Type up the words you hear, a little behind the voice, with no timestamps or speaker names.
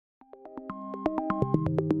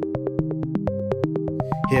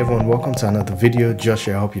Hey everyone, welcome to another video. Josh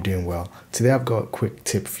here, I hope you're doing well. Today I've got a quick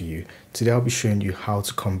tip for you. Today I'll be showing you how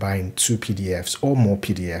to combine two PDFs or more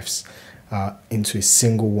PDFs into a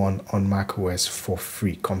single one on macOS for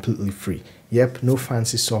free, completely free. Yep, no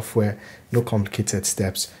fancy software, no complicated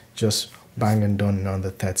steps, just bang and done in under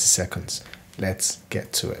 30 seconds. Let's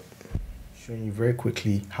get to it. Showing you very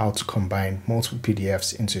quickly how to combine multiple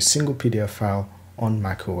PDFs into a single PDF file on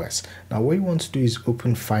macOS. Now what you want to do is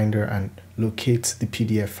open Finder and locate the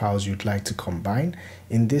PDF files you'd like to combine.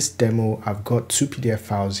 In this demo, I've got two PDF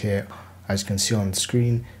files here, as you can see on the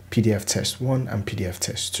screen, PDF test 1 and PDF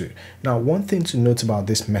test 2. Now one thing to note about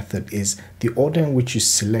this method is the order in which you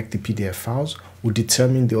select the PDF files will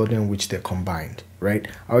determine the order in which they're combined, right?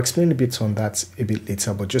 I'll explain a bit on that a bit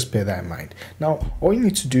later, but just bear that in mind. Now all you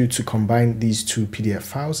need to do to combine these two PDF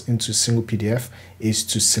files into a single PDF is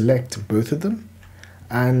to select both of them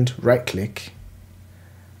and right click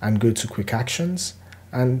and go to quick actions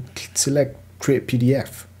and select create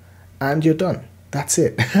PDF and you're done. That's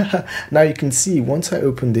it. Now you can see once I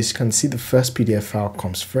open this, you can see the first PDF file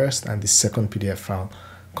comes first and the second PDF file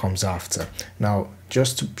comes after. Now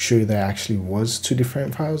just to show you there actually was two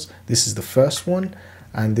different files, this is the first one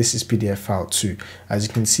and this is PDF file 2. As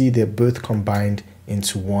you can see, they're both combined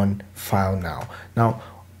into one file now. Now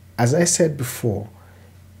as I said before,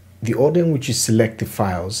 the order in which you select the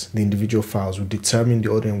files, the individual files, will determine the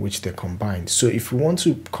order in which they're combined. So if we want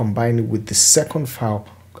to combine it with the second file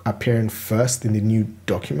appearing first in the new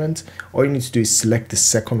document, all you need to do is select the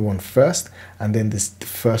second one first and then the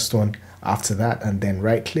first one after that, and then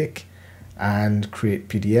right click and create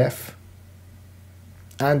PDF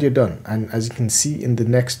and you're done. And as you can see in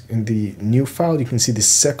the new file, you can see the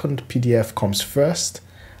second PDF comes first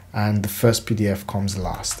and the first PDF comes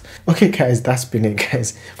last. Okay guys, that's been it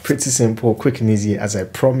guys. Pretty simple, quick and easy as I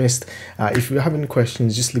promised. If you have any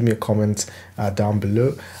questions, just leave me a comment down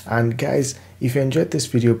below. And guys, if you enjoyed this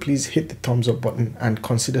video, please hit the thumbs up button and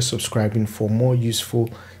consider subscribing for more useful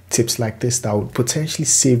tips like this that would potentially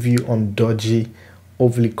save you on dodgy,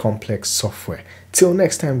 overly complex software. Till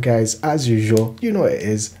next time guys, as usual, you know what it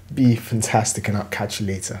is, be fantastic and I'll catch you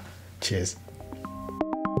later. Cheers.